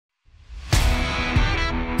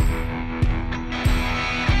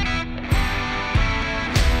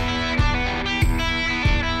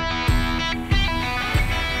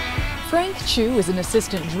Chu is an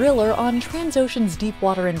assistant driller on Transocean's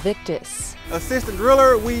Deepwater Invictus. Assistant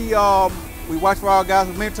driller, we watch for our guys,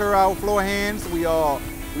 we mentor our floor hands, we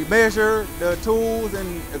measure the tools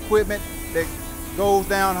and equipment that goes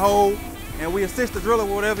down hole, and we assist the driller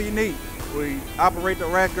with whatever you need. We operate the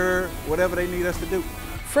wrecker, whatever they need us to do.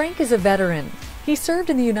 Frank is a veteran. He served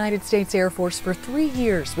in the United States Air Force for 3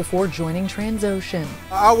 years before joining Transocean.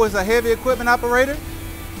 I was a heavy equipment operator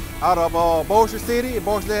out of Bossier City at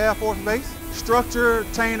Bossier Air Force Base. Structure,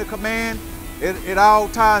 chain of command, it all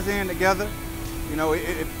ties in together. You know,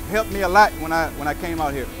 it helped me a lot when I came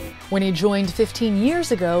out here. When he joined 15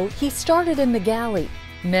 years ago, he started in the galley.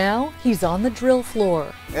 Now he's on the drill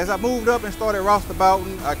floor. As I moved up and started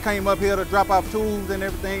roustaboutting, I came up here to drop off tools and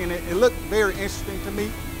everything, and it looked very interesting to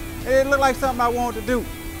me. It looked like something I wanted to do.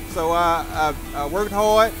 So I worked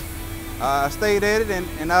hard, I stayed at it,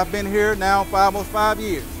 and I've been here now for almost 5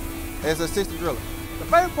 years as assistant driller. The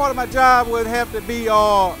favorite part of my job would have to be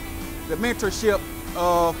the mentorship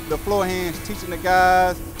of the floor hands, teaching the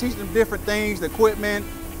guys, teaching them different things, the equipment,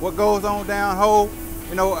 what goes on down hole.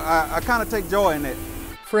 You know, I kind of take joy in that.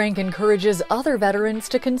 Frank encourages other veterans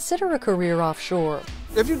to consider a career offshore.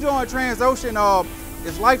 If you join Transocean,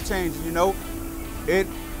 it's life-changing, you know. It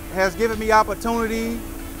has given me opportunity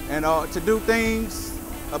and to do things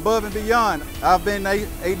above and beyond. I've been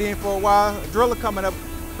ADing for a while, driller coming up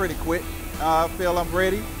pretty quick. I feel I'm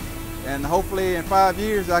ready, and hopefully in 5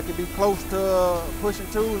 years I could be close to pushing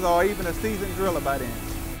tools or even a seasoned driller by then.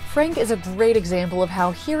 Frank is a great example of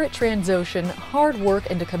how here at Transocean, hard work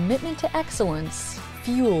and a commitment to excellence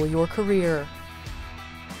fuel your career.